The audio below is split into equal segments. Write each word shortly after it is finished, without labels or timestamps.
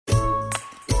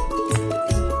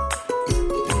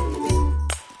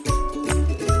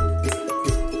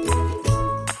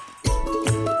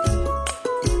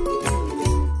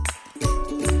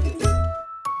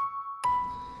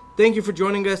Thank you for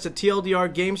joining us at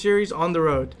TLDR Game Series on the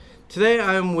Road. Today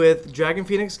I'm with Dragon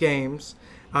Phoenix Games.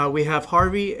 We have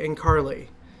Harvey and Carly.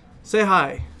 Say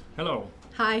hi. Hello.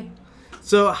 Hi.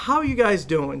 So how are you guys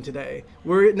doing today?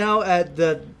 We're now at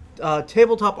the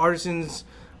Tabletop Artisans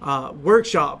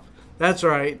Workshop. That's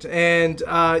right. And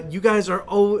you guys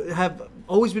have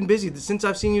always been busy since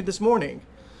I've seen you this morning.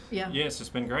 Yeah. Yes, it's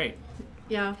been great.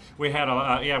 Yeah. We've had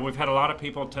a lot of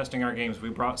people testing our games. We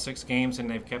brought 6 games, and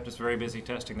they've kept us very busy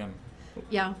testing them.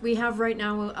 Yeah. We have right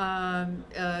now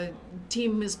a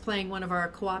team is playing one of our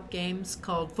co-op games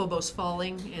called Phobos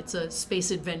Falling. It's a space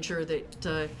adventure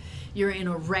that you're in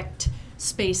a wrecked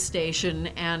space station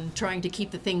and trying to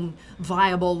keep the thing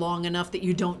viable long enough that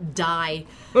you don't die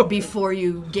before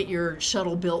you get your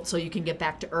shuttle built so you can get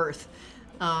back to Earth.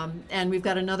 And we've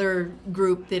got another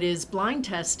group that is blind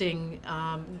testing,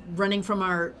 running from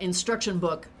our instruction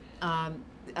book,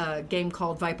 a game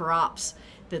called Viper Ops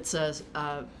that's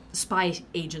a spy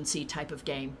agency type of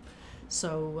game.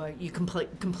 So you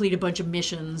complete a bunch of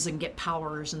missions and get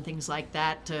powers and things like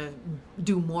that to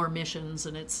do more missions,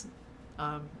 and it's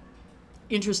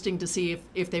interesting to see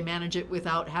if they manage it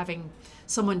without having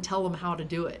someone tell them how to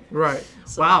do it. Right.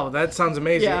 So, wow, that sounds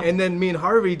amazing. Yeah. And then me and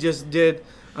Harvey just did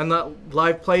a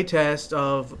live play test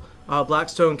of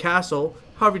Blackstone Castle.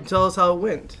 Harvey, tell us how it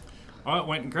went. Oh, it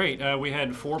went great. We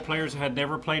had 4 players that had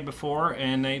never played before,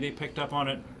 and they picked up on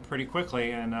it pretty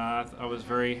quickly, and I was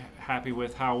very happy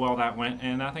with how well that went,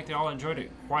 and I think they all enjoyed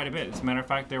it quite a bit. As a matter of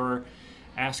fact, they were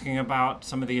asking about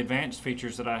some of the advanced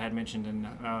features that I had mentioned and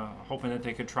hoping that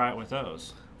they could try it with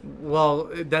those. Well,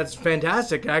 that's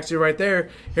fantastic, actually, right there.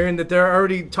 Hearing that they're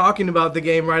already talking about the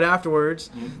game right afterwards.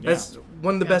 That's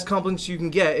one of the best compliments you can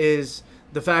get, is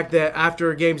the fact that after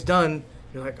a game's done,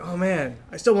 you're like, oh man,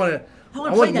 I still want to.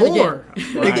 I want more.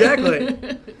 Right.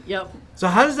 Exactly. Yep. So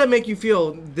how does that make you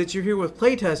feel that you're here with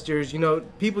playtesters,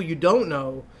 people you don't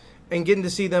know, and getting to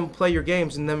see them play your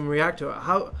games and them react to it?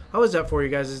 How is that for you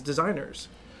guys as designers?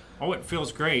 Oh, it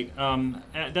feels great.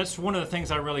 That's one of the things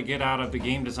I really get out of the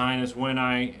game design, is when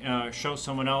I show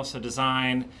someone else a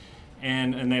design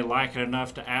and they like it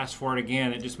enough to ask for it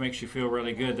again. It just makes you feel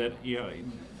really good that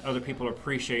other people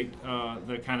appreciate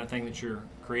the kind of thing that you're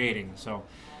creating. So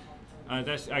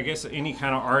that's, I guess, any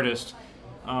kind of artist.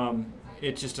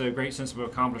 It's just a great sense of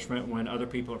accomplishment when other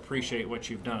people appreciate what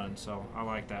you've done. So I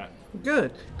like that.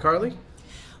 Good. Carly?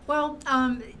 Well,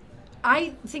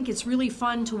 I think it's really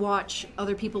fun to watch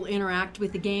other people interact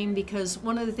with the game, because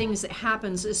one of the things that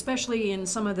happens, especially in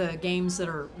some of the games that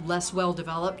are less well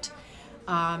developed,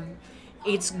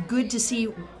 it's good to see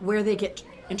where they get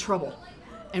in trouble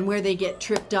and where they get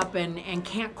tripped up and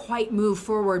can't quite move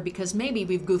forward because maybe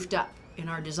we've goofed up in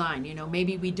our design.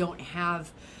 Maybe we don't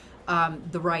have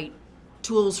the right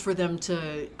tools for them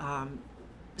to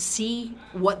see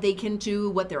what they can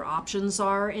do, what their options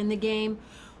are in the game.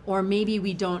 Or maybe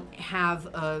we don't have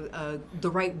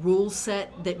the right rule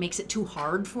set that makes it too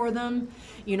hard for them,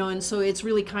 and so it's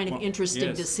really kind of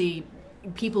interesting to see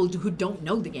people who don't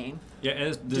know the game. Yeah,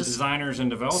 as the designers and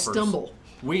developers, stumble.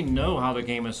 We know how the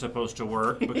game is supposed to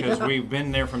work because we've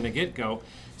been there from the get-go.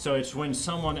 So it's when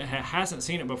someone that hasn't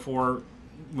seen it before,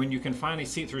 when you can finally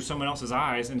see it through someone else's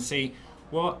eyes and see,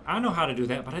 well, I know how to do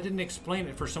that, but I didn't explain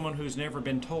it for someone who's never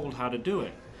been told how to do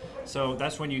it. So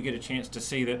that's when you get a chance to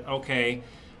see that, okay,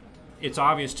 it's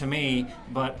obvious to me,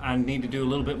 but I need to do a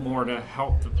little bit more to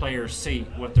help the players see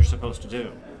what they're supposed to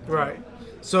do. Right.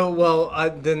 So, well,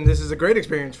 then this is a great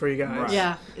experience for you guys. Right.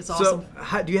 Yeah, it's awesome.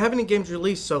 So, do you have any games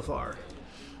released so far?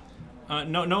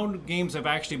 No games have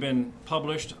actually been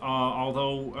published,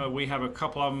 although we have a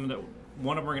couple of them that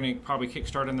one of them we're going to probably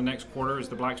kickstart in the next quarter is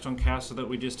the Blackstone Castle that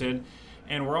we just did.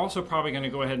 And we're also probably going to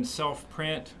go ahead and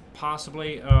self-print,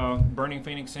 possibly Burning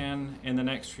Phoenix in the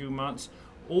next few months.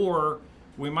 Or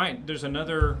we might, there's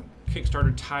another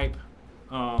Kickstarter type,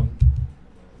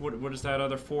 what is that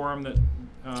other forum that...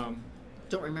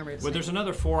 don't remember it. Well, there's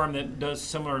another forum that does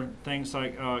similar things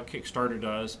like Kickstarter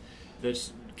does,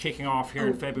 that's kicking off here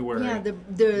in February. Yeah,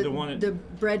 the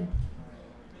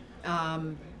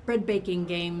bread baking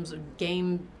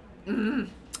game.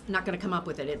 Not going to come up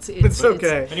with it. It's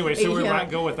okay. Anyway, so we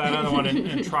might go with that other one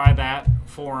and try that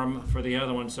forum for the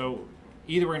other one. So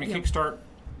either we're going to kickstart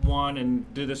one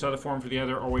and do this other forum for the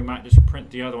other, or we might just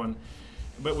print the other one.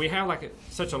 But we have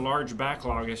such a large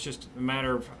backlog. It's just a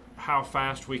matter of how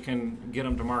fast we can get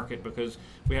them to market, because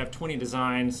we have 20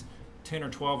 designs, 10 or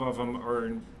 12 of them are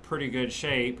in pretty good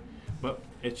shape, but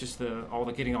it's just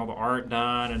getting all the art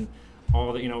done and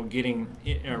all the getting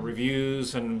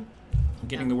reviews and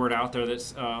getting the word out there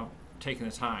that's taking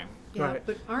the time. Yeah, Right.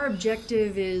 but our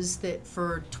objective is that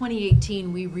for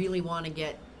 2018 we really want to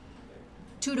get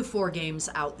 2 to 4 games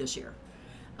out this year,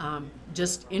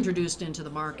 just introduced into the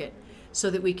market, so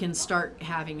that we can start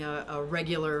having a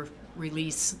regular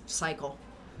release cycle.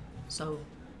 So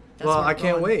that's Well, where we're I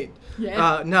can't going. wait.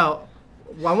 Yeah. Now,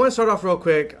 I want to start off real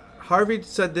quick. Harvey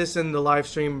said this in the live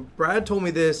stream. Brad told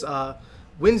me this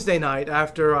Wednesday night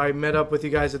after I met up with you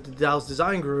guys at the Dallas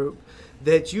Design Group,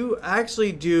 that you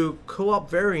actually do co-op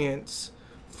variants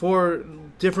for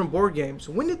different board games.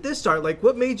 When did this start? Like,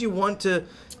 what made you want to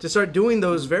start doing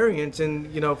those variants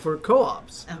and, for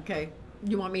co-ops? Okay,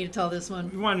 you want me to tell this one?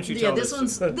 Why don't you Yeah, tell this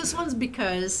this? this one's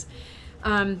because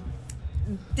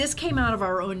this came out of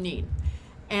our own need,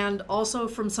 and also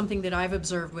from something that I've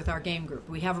observed with our game group.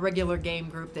 We have a regular game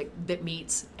group that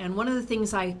meets, and one of the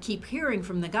things I keep hearing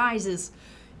from the guys is,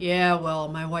 yeah, well,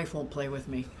 my wife won't play with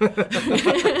me.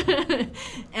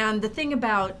 And the thing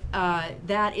about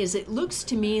that is, it looks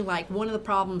to me like one of the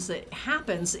problems that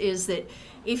happens is that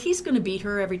if he's going to beat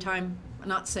her every time, I'm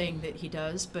not saying that he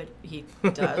does, but he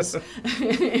does.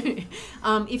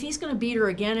 If he's going to beat her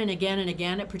again and again and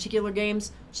again at particular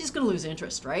games, she's going to lose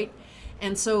interest, right?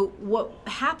 And so what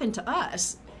happened to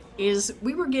us is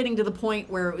we were getting to the point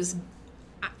where it was,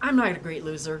 I'm not a great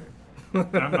loser. I'm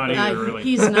not either, really.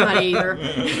 He's not either.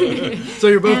 So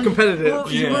you're both And, competitive. well,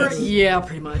 Yes. yeah,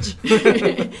 pretty much.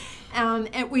 And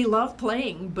we love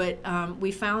playing, but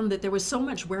we found that there was so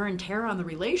much wear and tear on the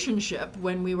relationship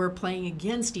when we were playing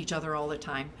against each other all the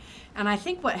time. And I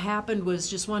think what happened was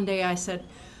just one day I said,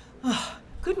 oh,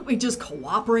 couldn't we just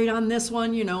cooperate on this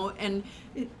one, And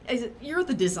you're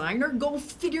the designer. Go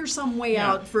figure some way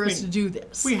Yeah. out for I us mean, to do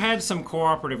this. We had some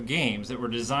cooperative games that were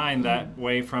designed that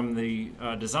way from the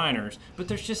designers, but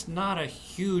there's just not a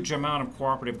huge amount of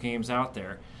cooperative games out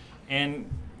there. And,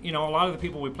 a lot of the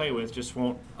people we play with just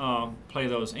won't play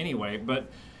those anyway. But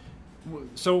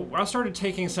so I started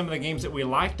taking some of the games that we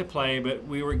like to play, but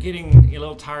we were getting a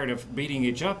little tired of beating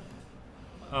each other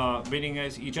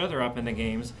up in the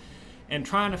games, and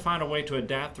trying to find a way to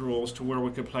adapt the rules to where we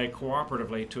could play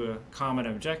cooperatively to a common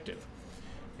objective.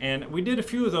 And we did a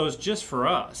few of those just for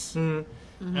us.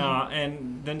 Mm-hmm.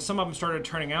 And then some of them started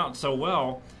turning out so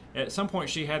well. At some point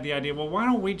she had the idea, well, why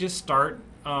don't we just start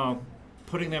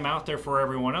putting them out there for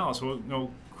everyone else?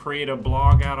 We'll create a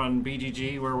blog out on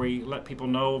BGG where we let people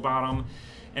know about them.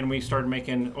 And we started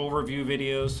making overview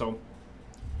videos. So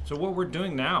what we're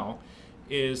doing now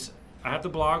is, I have the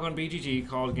blog on BGG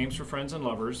called Games for Friends and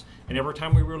Lovers, and every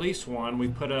time we release one, we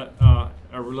put a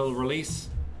little release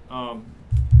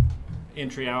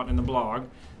entry out in the blog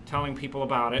telling people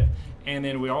about it. And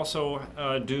then we also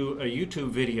do a YouTube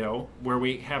video where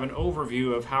we have an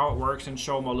overview of how it works and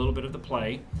show them a little bit of the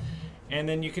play. And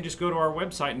then you can just go to our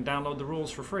website and download the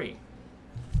rules for free.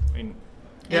 I mean,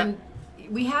 And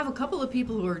we have a couple of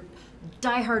people who are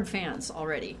diehard fans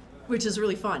already, which is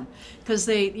really fun because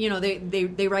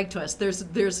they write to us.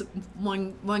 There's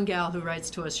one gal who writes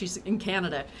to us. She's in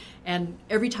Canada, and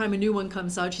every time a new one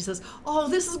comes out, she says, "Oh,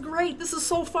 this is great! This is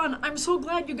so fun! I'm so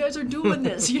glad you guys are doing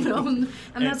this!" and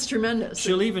that's tremendous.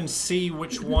 she'll even see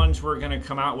which ones we're going to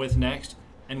come out with next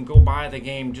and go buy the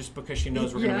game just because she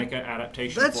knows we're going to make an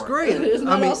adaptation That's for great. it. Isn't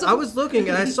that awesome? I was looking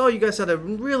and I saw you guys had a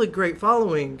really great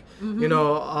following,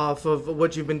 off of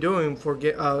what you've been doing for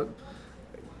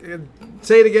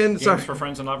say it again. Games Sorry. for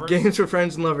Friends and Lovers? Games for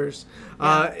Friends and Lovers.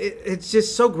 It's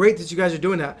just so great that you guys are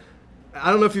doing that. I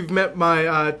don't know if you've met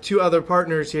my two other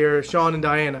partners here, Sean and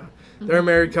Diana. They're a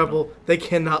married couple. They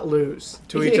cannot lose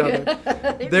to each other.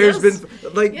 There's Yes.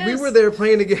 been we Yes. were there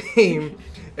playing a game,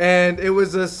 and it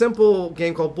was a simple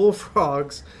game called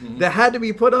Bullfrogs that had to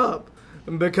be put up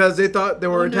because they thought they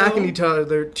were Oh, attacking no. each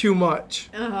other too much.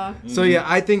 Uh-huh. So yeah,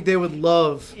 I think they would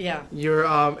love Yeah. your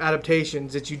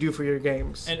adaptations that you do for your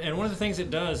games. And one of the things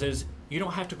it does is you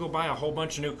don't have to go buy a whole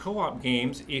bunch of new co-op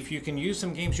games. If you can use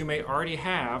some games you may already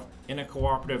have in a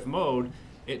cooperative mode,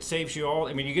 it saves you all.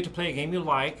 I mean, you get to play a game you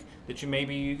like that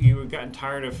you've gotten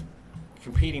tired of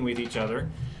competing with each other.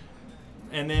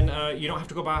 And then you don't have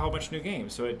to go buy a whole bunch of new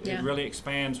games. So it really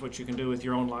expands what you can do with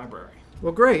your own library.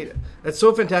 Well, great. That's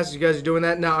so fantastic you guys are doing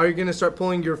that. Now, are you going to start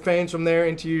pulling your fans from there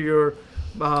into your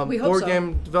We hope board so.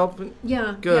 game development?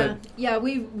 Yeah, Good. Yeah,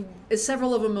 we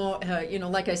several of them.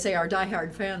 Like I say, our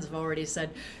diehard fans have already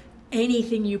said,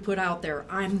 anything you put out there,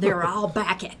 I'm there. I'll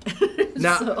back it.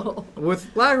 Now, So-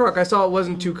 with BlackRock, I saw it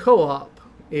wasn't too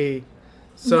co-op-y.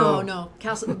 So, no,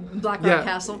 BlackRock Yeah.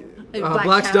 Castle.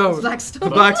 Blackstone. Blackstone.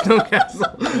 Blackstone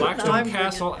Castle. Blackstone I'm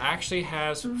Castle actually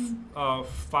has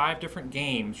 5 different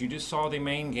games. You just saw the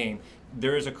main game.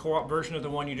 There is a co-op version of the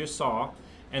one you just saw,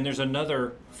 and there's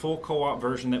another full co-op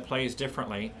version that plays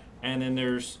differently. And then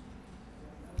there's,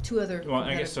 Two other.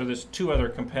 I guess so. There's 2 other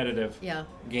competitive Yeah.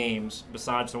 games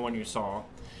besides the one you saw.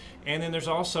 And then there's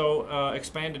also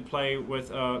expanded play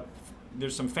with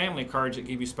there's some family cards that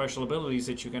give you special abilities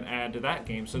that you can add to that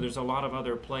game. So there's a lot of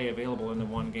other play available in the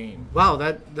one game. Wow,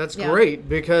 that's great,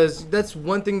 because that's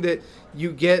one thing that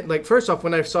you get. Like, first off,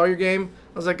 when I saw your game,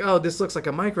 I was like, oh, this looks like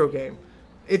a micro game.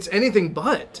 It's anything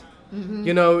but. Mm-hmm.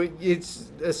 You know, it's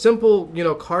a simple,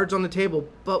 cards on the table,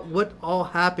 but what all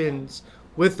happens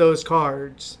with those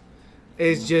cards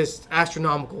is just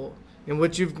astronomical. And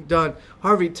what you've done.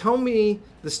 Harvey, tell me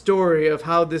the story of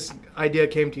how this idea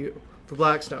came to you for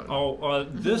Blackstone.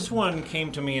 This one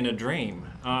came to me in a dream.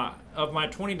 Of my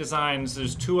 20 designs,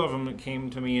 there's 2 of them that came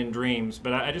to me in dreams,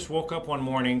 but I just woke up one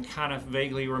morning kind of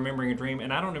vaguely remembering a dream,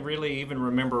 and I don't really even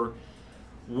remember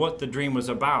what the dream was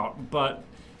about, but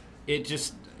it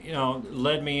just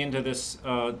led me into this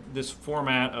this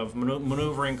format of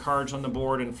maneuvering cards on the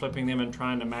board and flipping them and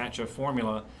trying to match a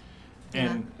formula.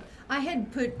 And I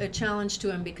had put a challenge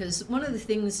to him because one of the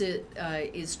things that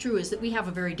is true is that we have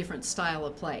a very different style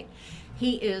of play.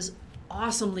 He is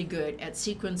awesomely good at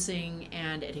sequencing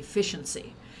and at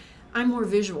efficiency. I'm more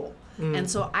visual. And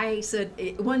so I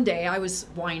said, one day I was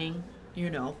whining,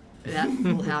 that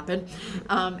will happen.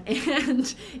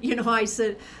 And, I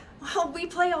said, well, we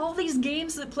play all these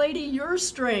games that play to your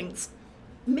strengths.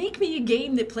 Make me a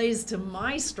game that plays to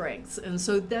my strengths. And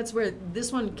so that's where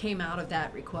this one came out of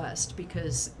that request,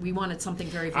 because we wanted something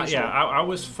very visual. I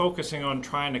was focusing on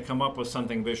trying to come up with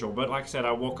something visual, but like I said,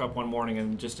 I woke up one morning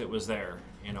and just it was there,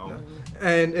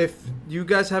 And if you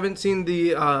guys haven't seen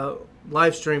the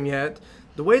live stream yet,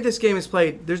 the way this game is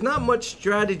played, there's not much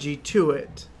strategy to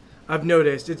it. I've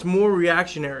noticed it's more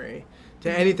reactionary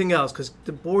to anything else, because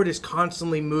the board is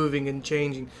constantly moving and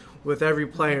changing with every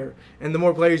player, and the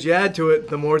more players you add to it,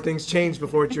 the more things change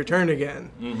before it's your turn again.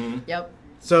 Mm-hmm. Yep.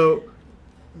 So,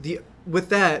 with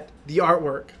that, the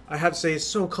artwork, I have to say, is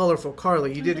so colorful.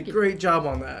 Carly, you did a great job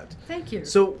on that. Thank you.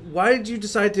 So, why did you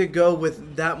decide to go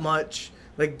with that much,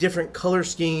 like, different color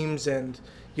schemes and,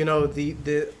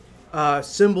 the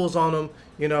symbols on them?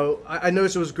 I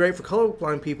noticed it was great for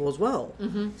colorblind people as well.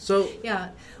 Mm-hmm. So yeah,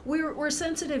 we're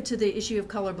sensitive to the issue of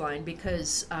colorblind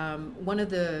because one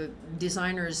of the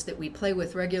designers that we play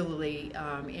with regularly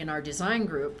in our design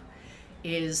group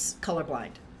is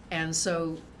colorblind, and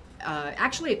so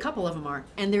actually a couple of them are,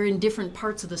 and they're in different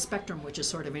parts of the spectrum, which is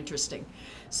sort of interesting.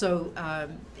 So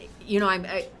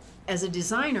I, as a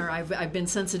designer, I've been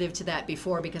sensitive to that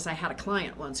before because I had a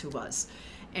client once who was.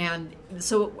 And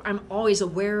so I'm always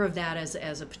aware of that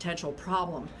as a potential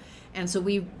problem. And so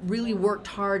we really worked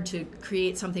hard to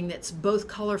create something that's both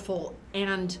colorful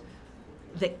and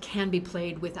that can be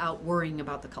played without worrying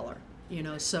about the color.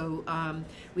 So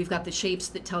we've got the shapes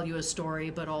that tell you a story,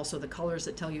 but also the colors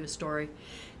that tell you a story.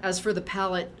 As for the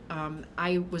palette,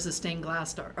 I was a stained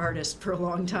glass artist for a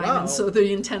long time, Wow. And so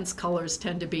the intense colors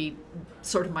tend to be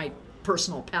sort of my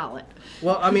personal palette.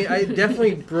 Well, I mean, it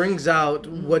definitely brings out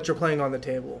what you're playing on the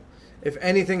table. If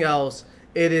anything else,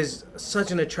 it is such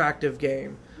an attractive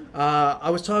game. I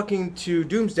was talking to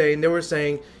Doomsday, and they were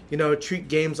saying, treat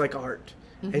games like art.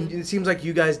 Mm-hmm. And it seems like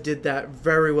you guys did that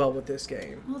very well with this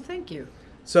game. Well, thank you.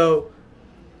 So,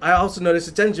 I also noticed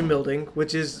it's engine building,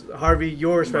 which is, Harvey,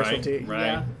 your specialty.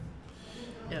 Right.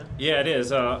 Yeah. Yeah, it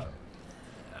is.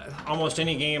 Almost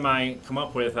any game I come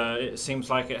up with, it seems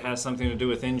like it has something to do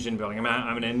with engine building.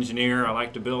 I'm an engineer. I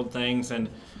like to build things, and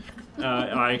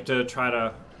I like to try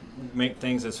to make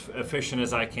things as efficient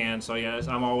as I can. So yes,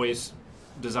 I'm always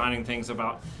designing things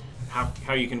about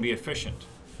how you can be efficient.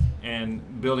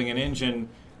 And building an engine,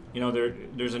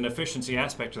 there's an efficiency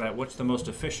aspect to that. What's the most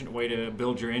efficient way to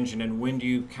build your engine, and when do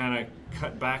you kind of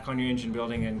cut back on your engine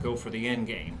building and go for the end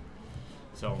game?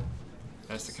 So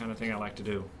that's the kind of thing I like to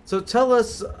do. So tell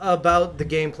us about the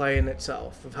gameplay in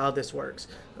itself, of how this works.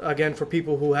 Again, for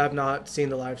people who have not seen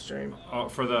the live stream.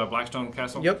 For the Blackstone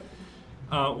Castle? Yep.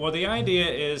 Well, the idea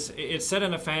is it's set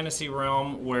in a fantasy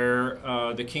realm where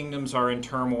the kingdoms are in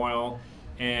turmoil,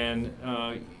 and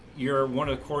you're one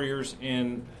of the courtiers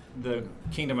in the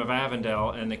kingdom of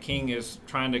Avondale, and the king is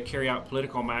trying to carry out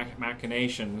political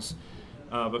machinations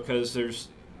because there's,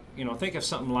 think of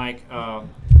something like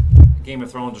Game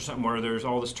of Thrones or something where there's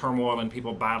all this turmoil and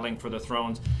people battling for the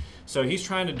thrones. So he's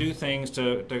trying to do things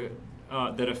that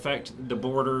affect the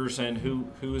borders and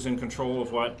who's in control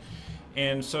of what.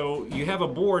 And so you have a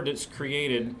board that's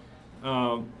created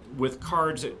with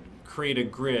cards that create a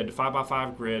grid,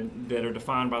 5x5 grid, that are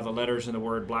defined by the letters in the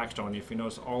word Blackstone. If you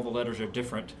notice, all the letters are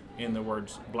different in the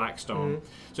words Blackstone. Mm-hmm.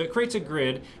 So it creates a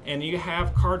grid, and you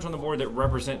have cards on the board that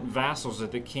represent vassals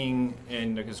that the king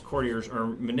and his courtiers are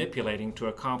manipulating to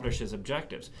accomplish his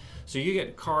objectives. So you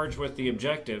get cards with the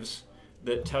objectives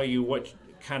that tell you what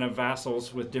kind of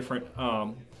vassals with different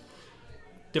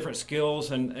different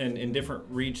skills and in different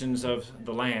regions of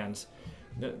the lands,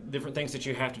 the different things that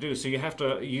you have to do. So you have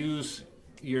to use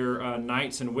your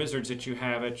knights and wizards that you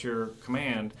have at your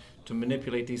command to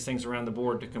manipulate these things around the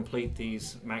board to complete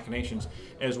these machinations,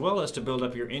 as well as to build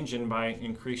up your engine by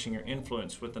increasing your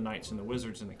influence with the knights and the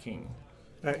wizards and the king.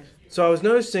 All right. So I was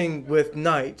noticing with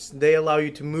knights, they allow you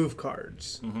to move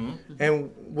cards,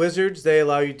 and wizards, they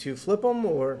allow you to flip them,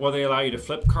 or well, they allow you to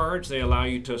flip cards. They allow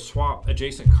you to swap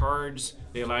adjacent cards.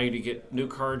 They allow you to get new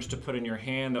cards to put in your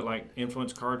hand that like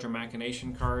influence cards or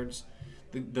machination cards.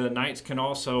 The knights can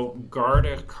also guard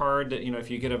a card that, if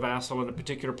you get a vassal in a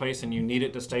particular place and you need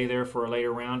it to stay there for a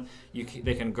later round,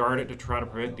 they can guard it to try to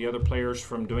prevent the other players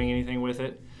from doing anything with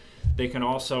it. They can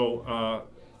also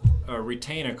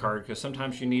retain a card, because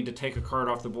sometimes you need to take a card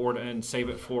off the board and save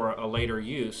it for a later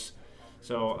use.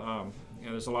 So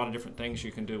there's a lot of different things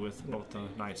you can do with both the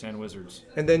knights and wizards.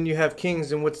 And then you have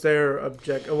kings, and what's their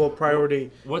priority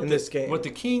in this game? What the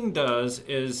king does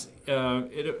is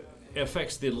it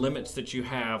affects the limits that you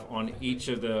have on each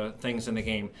of the things in the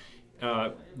game.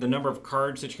 The number of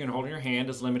cards that you can hold in your hand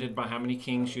is limited by how many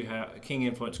king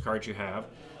influence cards you have.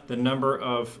 The number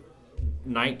of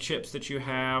knight chips that you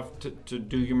have to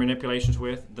do your manipulations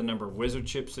with, the number of wizard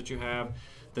chips that you have,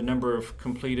 the number of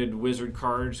completed wizard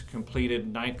cards, completed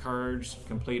knight cards,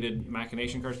 completed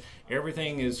machination cards.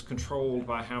 Everything is controlled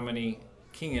by how many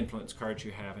king influence cards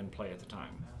you have in play at the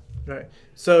time. Right.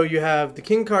 So you have the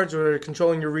king cards are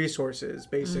controlling your resources,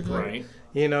 basically. Right.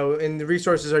 And the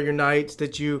resources are your knights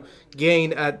that you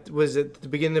gain at the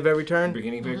beginning of every turn?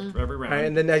 Beginning of every round. Right,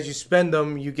 and then as you spend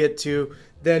them, you get to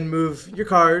then move your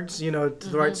cards, to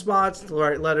the right spots, to the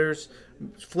right letters,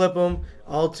 flip them,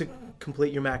 all to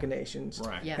complete your machinations.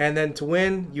 Right. Yeah. And then to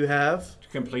win, you have to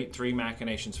complete 3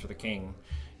 machinations for the king.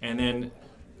 And then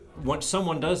once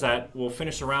someone does that, we'll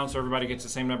finish the round so everybody gets the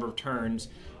same number of turns,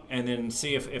 and then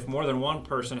see if more than one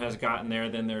person has gotten there,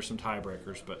 then there's some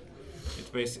tiebreakers. But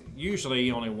it's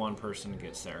usually only one person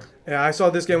gets there. Yeah, I saw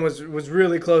this game was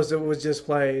really close. It was just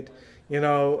played.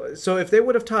 So if they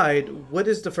would have tied, what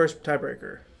is the first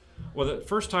tiebreaker? Well, the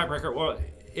first tiebreaker,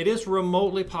 it is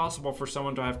remotely possible for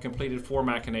someone to have completed 4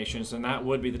 machinations, and that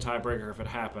would be the tiebreaker if it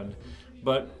happened.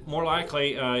 But more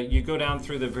likely, you go down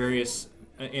through the various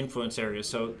influence areas.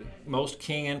 So most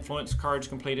king influence cards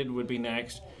completed would be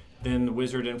next, then the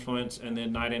wizard influence, and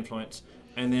then knight influence,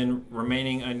 and then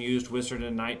remaining unused wizard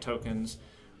and knight tokens,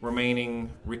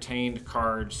 remaining retained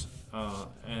cards,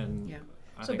 and Yeah.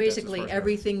 I So think that's as basically, far as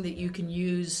everything that you can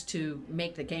use to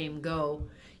make the game go,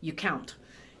 you count.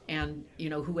 And,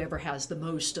 whoever has the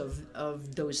most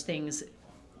of those things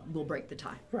will break the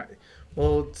tie. Right.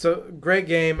 Well, so great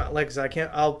game. Like I said,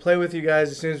 I'll play with you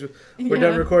guys as soon as we're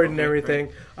done recording and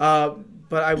everything.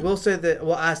 But I will say that,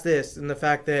 ask this, and the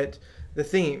fact that the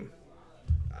theme.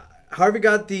 Harvey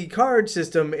got the card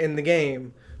system in the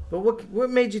game, but what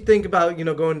made you think about,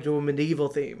 going to a medieval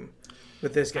theme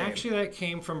with this game? Actually, that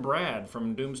came from Brad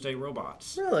from Doomsday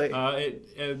Robots. Really?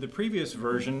 The previous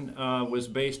version was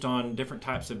based on different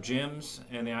types of gems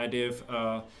and the idea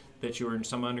of that you were in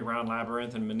some underground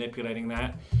labyrinth and manipulating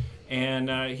that. And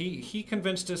he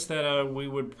convinced us that we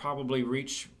would probably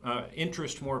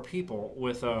interest more people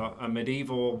with a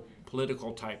medieval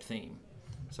political type theme.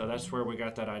 So that's where we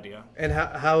got that idea. And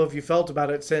how have you felt about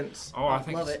it since? Oh, I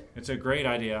think love it. It's a great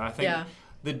idea. I think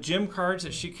the gem cards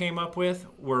that she came up with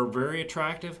were very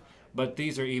attractive, but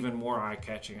these are even more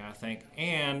eye-catching, I think.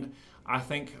 And I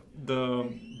think the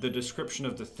description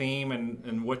of the theme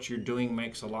and what you're doing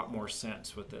makes a lot more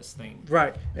sense with this theme.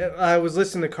 Right. I was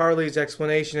listening to Carly's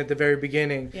explanation at the very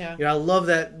beginning. Yeah. I love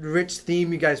that rich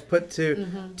theme you guys put to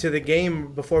the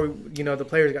game before the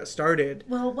players got started.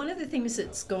 Well, one of the things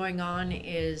that's going on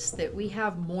is that we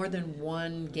have more than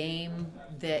one game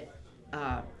that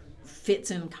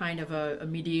fits in kind of a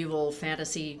medieval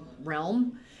fantasy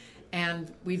realm,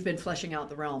 and we've been fleshing out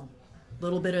the realm a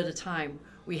little bit at a time.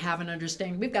 We have an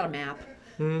understanding. We've got a map,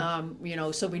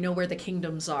 so we know where the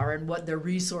kingdoms are and what their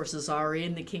resources are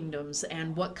in the kingdoms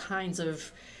and what kinds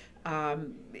of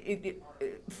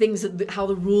things, how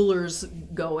the rulers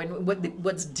go and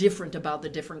what's different about the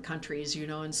different countries,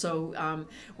 And so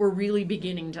we're really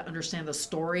beginning to understand the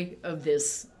story of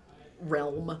this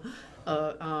realm,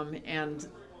 and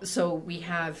so we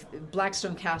have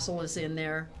Blackstone Castle is in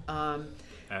there.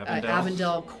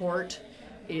 Avondale Court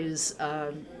is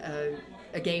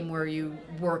a game where you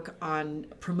work on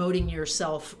promoting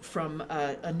yourself from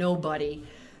a nobody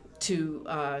to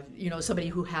somebody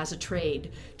who has a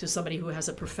trade, to somebody who has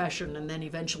a profession, and then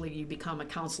eventually you become a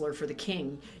counselor for the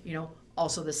king.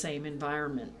 Also the same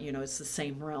environment. It's the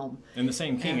same realm. And the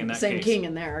same king in that case. Same king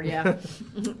in there, yeah.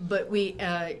 But we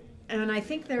And I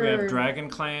think there We are have Dragon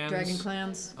Clans. Dragon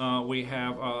Clans. We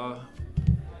have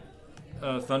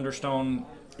Thunderstone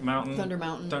Mountain. Thunder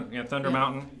Mountain. Thunder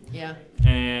Mountain. Yeah.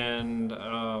 And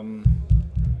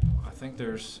I think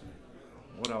there's,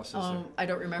 what else is there? I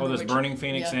don't remember. Oh, there's which, Burning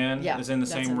Phoenix Inn is in the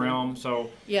that's same realm. So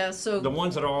yeah, so the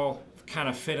ones that all kind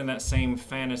of fit in that same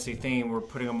fantasy theme, we're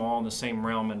putting them all in the same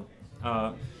realm. And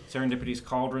Serendipity's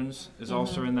Cauldrons is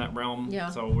also in that realm. Yeah.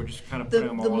 So we're just kind of putting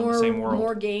them all in the same world. The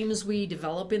more games we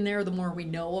develop in there, the more we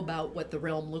know about what the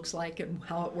realm looks like and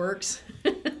how it works.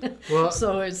 Well,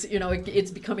 so it's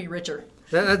it's becoming richer.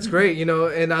 That's great,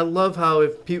 and I love how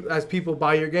as people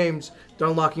buy your games, they're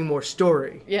unlocking more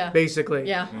story. Yeah. Basically.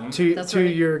 Yeah. To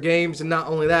right. your games, and not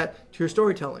only that, to your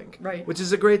storytelling. Right. Which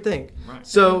is a great thing. Right.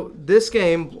 So this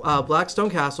game, Blackstone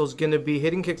Castle, is going to be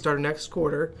hitting Kickstarter next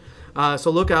quarter.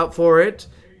 So look out for it.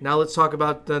 Now let's talk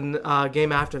about the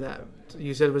game after that.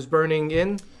 You said it was Burning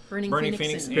Phoenix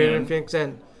Inn. Burning Phoenix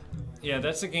Inn. Yeah,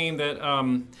 that's a game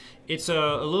that it's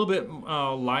a little bit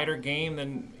lighter game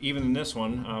than even this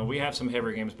one. We have some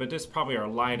heavier games, but this is probably our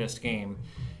lightest game.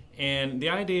 And the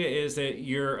idea is that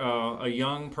you're a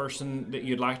young person that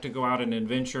you'd like to go out and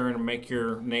adventure and make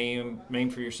your name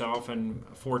for yourself and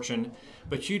fortune,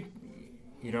 but you're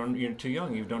too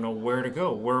young. You don't know where to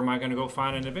go. Where am I going to go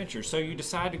find an adventure? So you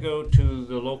decide to go to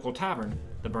the local tavern,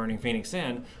 the Burning Phoenix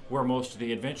Inn, where most of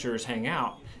the adventurers hang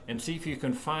out, and see if you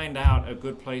can find out a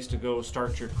good place to go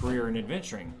start your career in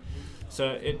adventuring.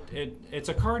 So it's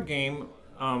a card game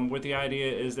with the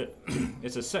idea is that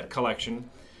it's a set collection,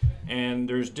 and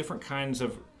there's different kinds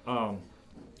of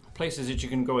places that you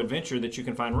can go adventure that you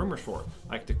can find rumors for,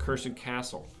 like the Cursed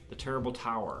Castle, the Terrible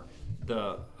Tower,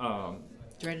 the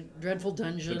Dreadful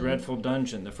Dungeon. The Dreadful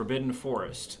Dungeon, the Forbidden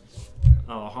Forest,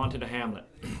 Haunted Hamlet.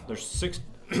 There's 6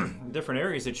 different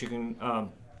areas that you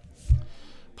can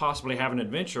possibly have an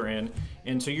adventure in.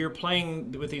 And so you're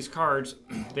playing with these cards.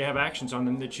 They have actions on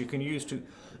them that you can use to...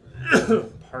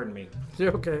 Pardon me.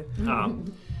 You're okay.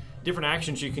 Different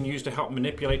actions you can use to help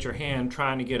manipulate your hand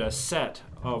trying to get a set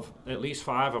of at least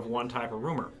 5 of one type of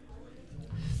rumor.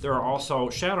 There are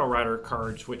also Shadow Rider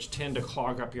cards which tend to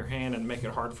clog up your hand and make it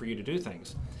hard for you to do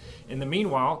things. In the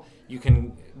meanwhile, you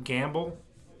can gamble,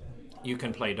 you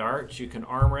can play darts, you can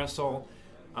arm wrestle,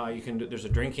 there's a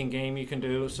drinking game you can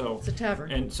do. So it's a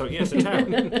tavern. And so yes, a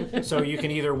tavern. So you can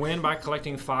either win by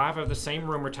collecting 5 of the same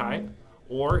rumor type,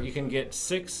 or you can get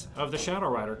 6 of the Shadow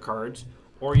Rider cards,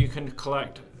 or you can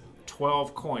collect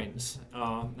 12 coins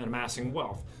and amassing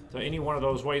wealth. So any one of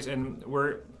those ways, and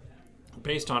we're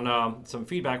based on some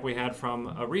feedback we had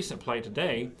from a recent play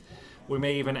today, we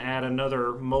may even add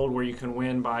another mode where you can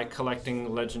win by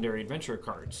collecting legendary adventure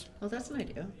cards. Oh, that's an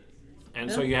idea. And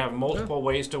so you have multiple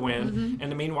ways to win.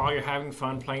 And meanwhile, you're having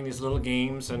fun playing these little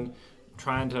games and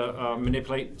trying to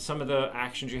manipulate some of the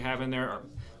actions you have in there.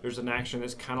 There's an action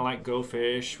that's kind of like Go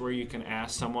Fish, where you can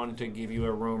ask someone to give you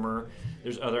a rumor.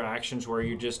 There's other actions where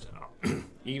you're just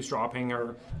eavesdropping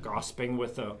or gossiping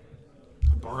with a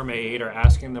barmaid or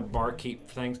asking the barkeep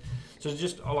for things. So there's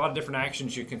just a lot of different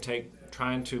actions you can take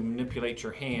trying to manipulate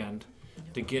your hand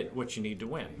to get what you need to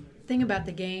win. Thing about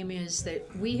the game is that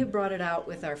we have brought it out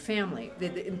with our family.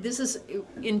 This is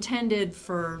intended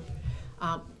for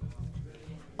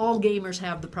all gamers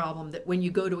have the problem that when you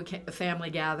go to a family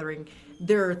gathering,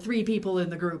 there are 3 people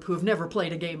in the group who have never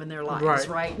played a game in their lives,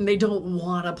 right? And they don't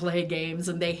want to play games,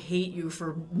 and they hate you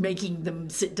for making them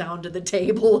sit down to the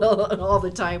table all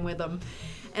the time with them.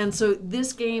 And so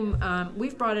this game,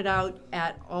 we've brought it out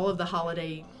at all of the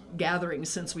holiday gatherings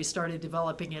since we started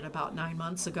developing it about 9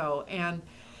 months ago. And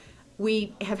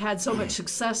we have had so much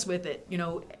success with it,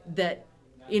 that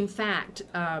in fact,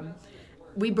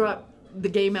 we brought the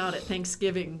game out at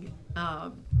Thanksgiving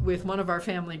with one of our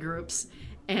family groups,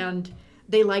 and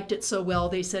they liked it so well,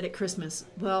 they said at Christmas,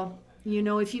 well,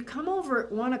 if you come over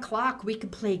at 1 o'clock, we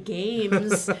could play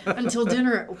games until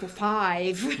dinner at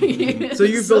 5. So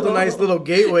you built a nice little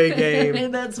gateway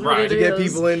game that's what it to is. get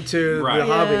people into the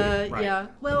hobby. Yeah.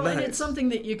 Well, nice. And it's something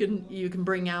that you can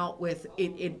bring out with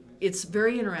it. It's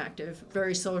very interactive,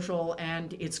 very social,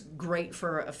 and it's great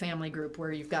for a family group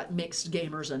where you've got mixed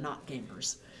gamers and not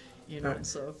gamers. Right.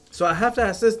 So I have to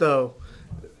ask this though.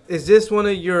 Is this one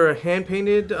of your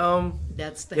hand-painted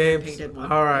that's the games? hand-painted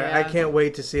one. All right, yeah. I can't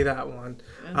wait to see that one.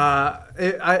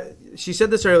 She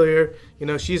said this earlier.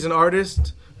 She's an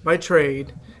artist by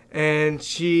trade, and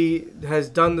she has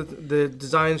done the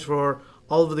designs for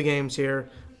all of the games here.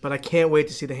 But I can't wait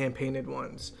to see the hand-painted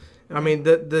ones. I mean,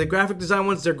 the graphic design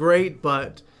ones, they're great,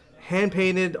 but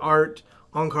hand-painted art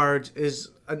on cards is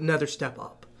another step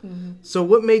up. Mm-hmm. So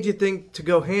what made you think to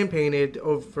go hand-painted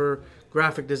over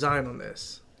graphic design on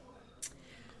this?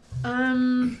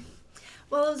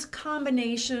 Well, it's a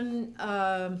combination.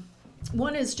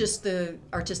 One is just the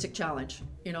artistic challenge.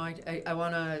 You know, I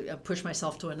want to push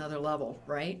myself to another level,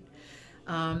 right?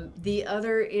 The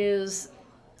other is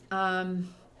I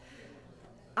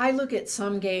look at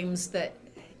some games that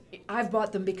I've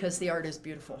bought them because the art is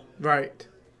beautiful. Right.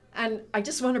 And I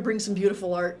just want to bring some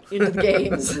beautiful art into the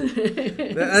games.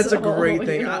 That's a great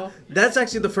thing. You know. That's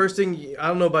actually the first thing, I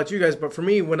don't know about you guys, but for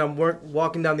me, when I'm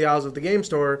walking down the aisles of the game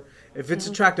store, if it's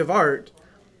attractive art,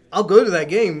 I'll go to that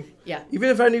game. Yeah. Even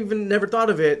if I even never thought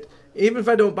of it, even if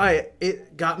I don't buy it,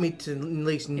 it got me to at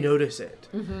least notice it.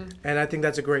 Mm-hmm. And I think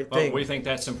that's a great thing. Well, we think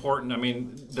that's important. I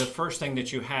mean, the first thing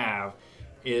that you have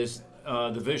is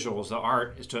the visuals, the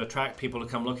art, is to attract people to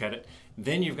come look at it.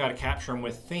 Then you've got to capture them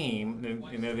with theme.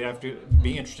 You know, they have to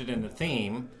be interested in the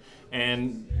theme.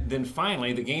 And then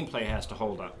finally, the gameplay has to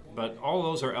hold up. But all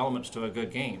those are elements to a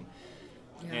good game.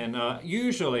 Yeah. And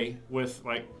usually, with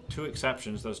like two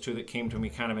exceptions, those two that came to me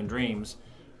kind of in dreams,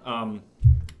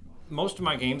 most of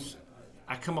my games,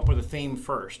 I come up with a theme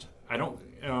first. I don't,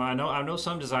 you know, I know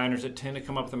some designers that tend to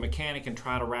come up with a mechanic and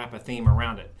try to wrap a theme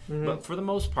around it. Mm-hmm. But for the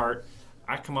most part,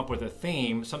 I come up with a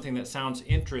theme, something that sounds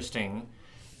interesting,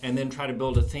 and then try to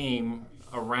build a theme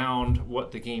around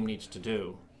what the game needs to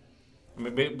do. I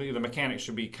mean, the mechanics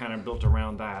should be kind of built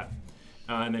around that,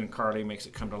 and then Carly makes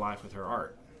it come to life with her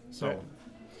art. So,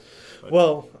 right.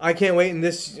 Well, I can't wait. And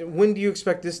when do you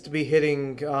expect this to be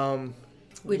hitting?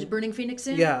 Which Burning Phoenix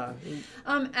in? Yeah.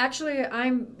 Actually,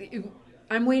 I'm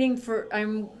waiting for.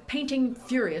 I'm painting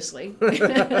furiously.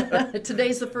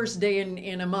 Today's the first day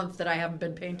in a month that I haven't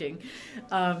been painting.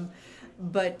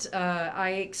 But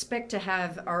I expect to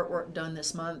have artwork done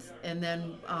this month, and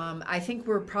then I think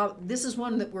this is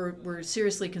one that we're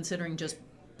seriously considering just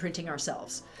printing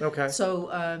ourselves. Okay. So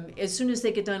as soon as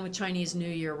they get done with Chinese New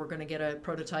Year, we're going to get a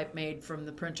prototype made from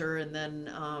the printer and then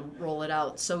roll it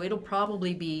out. So it'll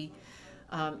probably be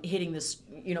hitting this,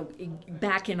 you know,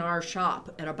 back in our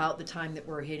shop at about the time that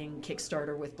we're hitting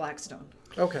Kickstarter with Blackstone.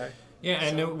 Okay. Yeah,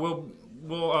 and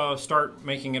we'll start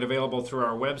making it available through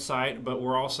our website, but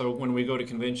we're also, when we go to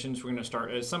conventions, we're going to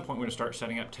start, at some point, we're going to start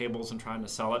setting up tables and trying to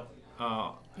sell it.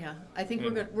 Yeah, I think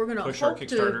we're going to push our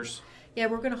Kickstarters. Yeah,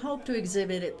 we're going to hope to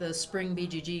exhibit at the Spring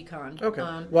BGG Con. Okay.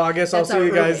 Well, I guess I'll see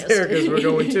you guys there because we're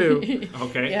going too.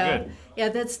 Okay, yeah. Good. Yeah,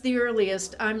 that's the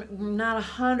earliest. I'm not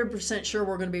 100% sure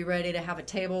we're going to be ready to have a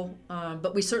table,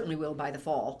 but we certainly will by the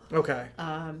fall. Okay.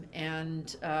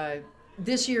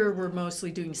 This year we're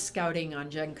mostly doing scouting on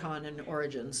Gen Con and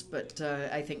Origins, but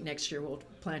I think next year we'll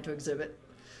plan to exhibit.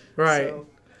 Right.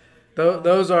 So,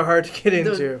 those are hard to get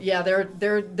into. Yeah,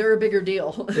 they're a bigger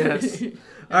deal. Yes.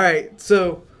 All right.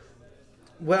 So,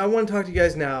 what I want to talk to you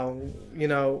guys now, you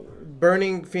know,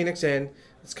 Burning Phoenix In,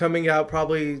 it's coming out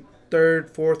probably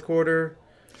third, fourth quarter.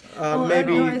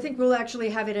 Maybe. I think we'll actually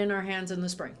have it in our hands in the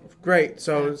spring. Great.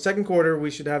 So second quarter,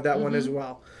 we should have that one as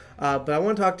well. But I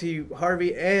want to talk to you,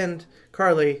 Harvey and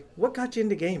Carly. What got you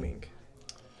into gaming?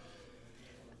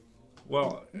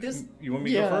 Well, you want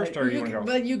me to go first, or you want to go?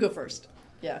 Well, you go first.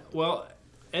 Yeah. Well,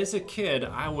 as a kid,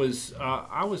 I was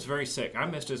very sick. I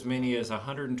missed as many as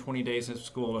 120 days of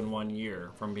school in 1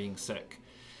 year from being sick.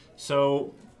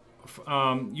 So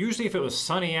usually if it was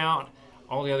sunny out,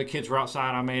 all the other kids were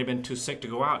outside. I may have been too sick to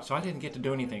go out, so I didn't get to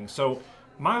do anything. So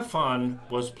my fun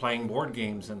was playing board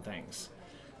games and things.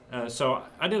 So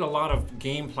I did a lot of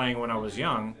game playing when I was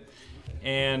young.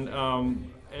 And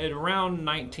at around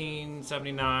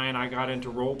 1979, I got into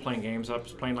role-playing games. I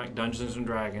was playing like Dungeons &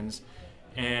 Dragons.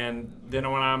 And then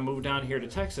when I moved down here to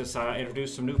Texas, I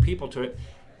introduced some new people to it.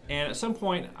 And at some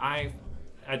point, I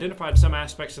identified some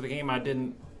aspects of the game I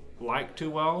didn't like too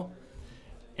well.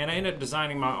 And I ended up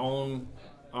designing my own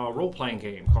role-playing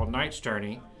game called Knight's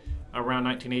Journey around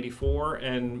 1984.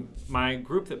 And my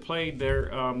group that played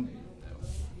the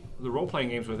role-playing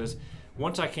games with us,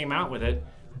 once I came out with it,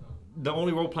 the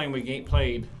only role-playing we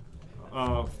played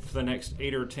for the next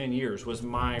 8 or 10 years was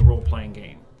my role-playing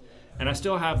game. And I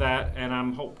still have that, and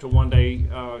I'm hope to one day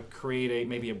create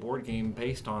maybe a board game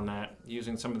based on that,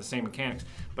 using some of the same mechanics.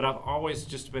 But I've always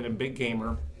just been a big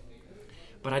gamer.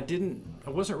 But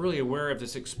I wasn't really aware of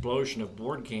this explosion of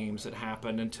board games that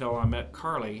happened until I met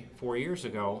Carly 4 years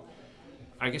ago.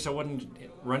 I guess I wasn't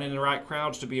running in the right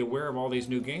crowds to be aware of all these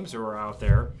new games that were out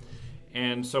there.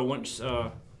 And so once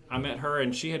I met her,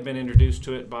 and she had been introduced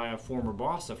to it by a former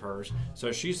boss of hers,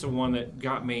 so she's the one that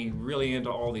got me really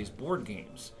into all these board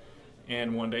games.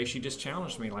 And one day she just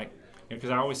challenged me, like,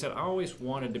 because I always said I always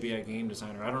wanted to be a game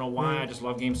designer. I don't know why, I just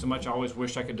love games so much. I always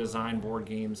wished I could design board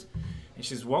games. And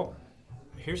she says, well,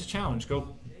 here's a challenge.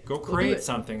 Go create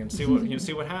something and see what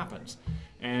see what happens.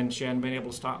 and she hadn't been able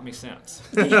to stop me since.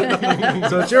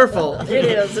 So it's your fault. It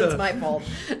is. It's my fault.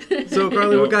 So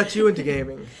Carly, what got you into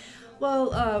gaming?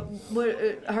 Well,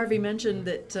 Harvey mentioned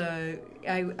that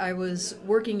I was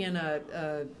working in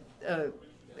an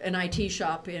IT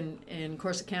shop in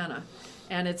Corsicana,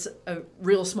 and it's a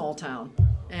real small town,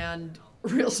 and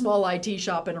real small IT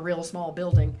shop in a real small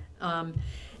building.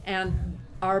 And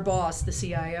our boss, the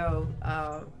CIO,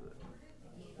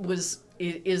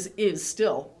 is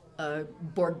still a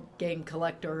board game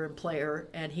collector and player,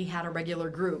 and he had a regular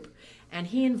group, and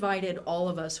he invited all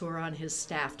of us who are on his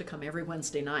staff to come every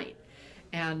Wednesday night.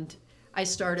 And I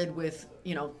started with,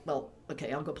 well,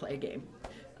 okay, I'll go play a game.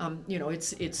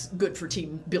 It's good for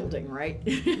team building, right?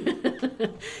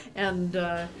 And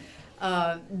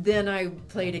then I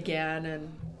played again,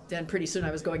 and then pretty soon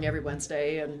I was going every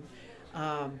Wednesday, and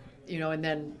and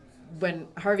then when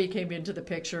Harvey came into the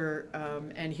picture,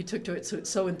 and he took to it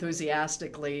so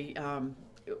enthusiastically,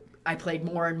 I played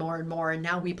more and more and more, and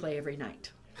now we play every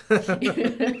night.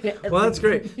 Well, that's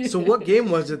great. So what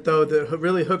game was it, though, that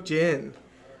really hooked you in?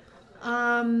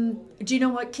 Do you know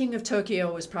what? King of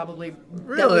Tokyo was probably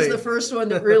Really? That was the first one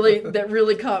that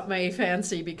really caught my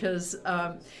fancy, because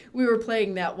we were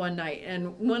playing that one night,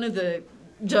 and one of the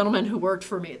gentlemen who worked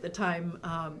for me at the time,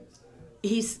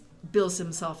 he bills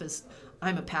himself as,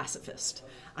 I'm a pacifist,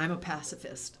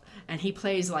 and he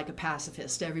plays like a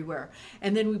pacifist everywhere.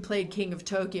 And then we played King of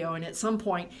Tokyo, and at some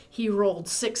point he rolled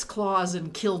 6 claws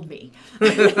and killed me.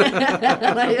 and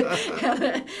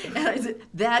I said,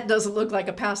 that doesn't look like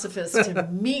a pacifist to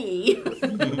me.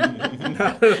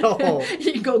 Not at all.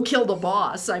 You go kill the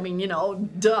boss. I mean,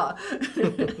 duh.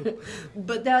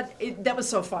 But that was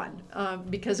so fun,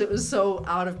 because it was so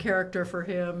out of character for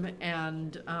him,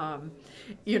 and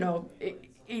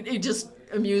it just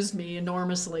amused me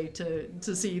enormously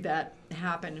to see that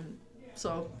happen.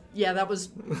 So yeah, that was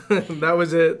That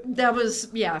was it. that was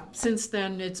yeah. Since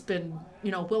then, it's been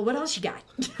well, what else you got?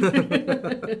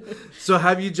 So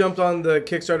have you jumped on the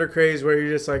Kickstarter craze where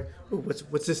you're just like, ooh,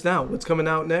 what's this now? What's coming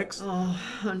out next? Oh,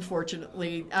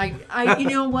 unfortunately, I you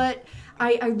know what?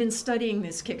 I've been studying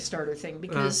this Kickstarter thing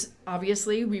because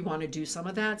obviously we want to do some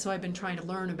of that, so I've been trying to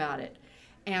learn about it.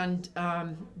 And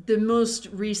the most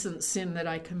recent sin that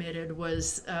I committed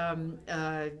was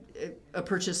a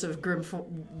purchase of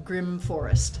Grim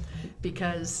Forest,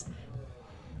 because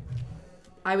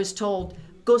I was told,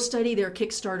 go study their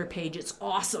Kickstarter page, it's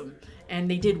awesome, and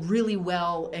they did really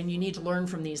well, and you need to learn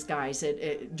from these guys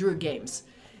at Druid Games.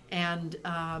 And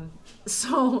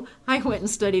so I went and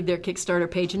studied their Kickstarter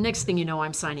page, and next thing you know,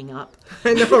 I'm signing up.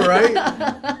 I know, right?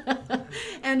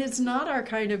 And it's not our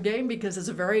kind of game, because it's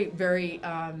a very, very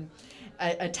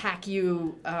attack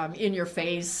you in your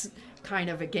face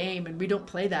kind of a game, and we don't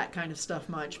play that kind of stuff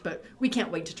much, but we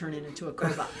can't wait to turn it into a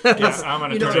co-op. Yeah, I'm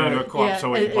going to turn it into a co-op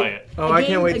so we can play it. Oh, I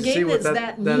can't wait to see what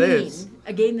that is.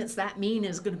 A game that's that mean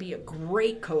is going to be a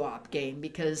great co-op game,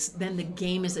 because then the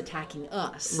game is attacking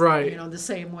us. Right. The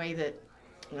same way that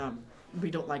we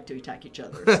don't like to attack each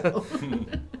other. So.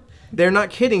 They're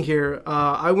not kidding here.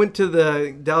 I went to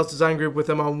the Dallas Design Group with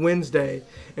them on Wednesday,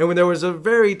 and when there was a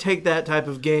very take that type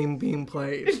of game being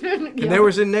played, and they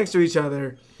were sitting next to each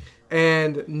other,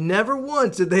 and never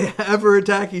once did they ever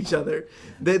attack each other.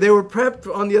 They were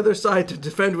prepped on the other side to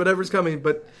defend whatever's coming,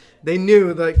 but they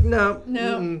knew, like, no,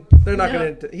 they're not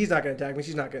going to. He's not going to attack me.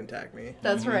 She's not going to attack me.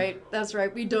 That's right. That's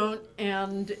right. We don't,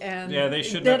 and yeah, they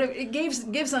should. It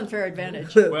gives unfair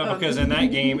advantage. Well, because in that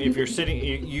game, if you're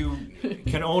sitting, you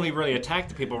can only really attack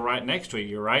the people right next to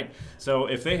you, right? So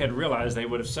if they had realized, they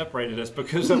would have separated us,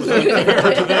 because it was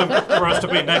unfair to them for us to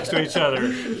be next to each other.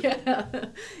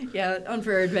 Yeah,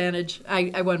 unfair advantage.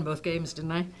 I won both games,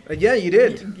 didn't I? Yeah, you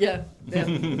did. Yeah,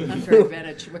 unfair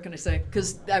advantage. What can I say?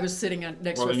 Because I was sitting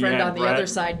next to a friend on the other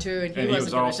side too, and he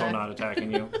wasn't going to also attack. not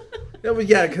attacking you.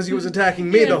 Yeah, because he was attacking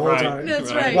me the whole time.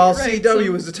 That's right. While right. CW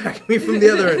was attacking me from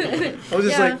the other end. I was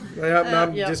just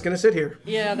I'm yeah. just going to sit here.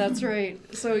 Yeah, that's right.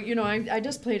 So, I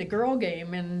just played a girl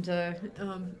game and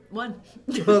won.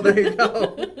 Well, there you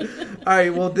go. All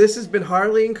right, well, this has been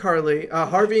Harvey and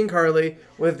Carly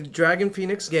with Dragon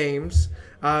Phoenix Games.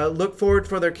 Look forward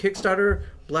for their Kickstarter,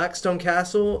 Blackstone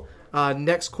Castle,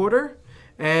 next quarter.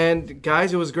 And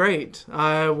guys, it was great.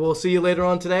 We'll see you later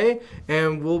on today,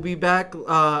 and we'll be back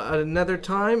at another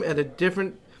time at a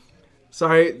different.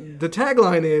 Sorry, the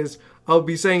tagline is I'll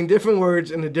be saying different words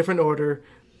in a different order.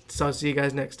 So I'll see you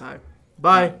guys next time.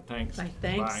 Bye. Thanks. Bye.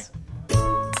 Thanks. Bye.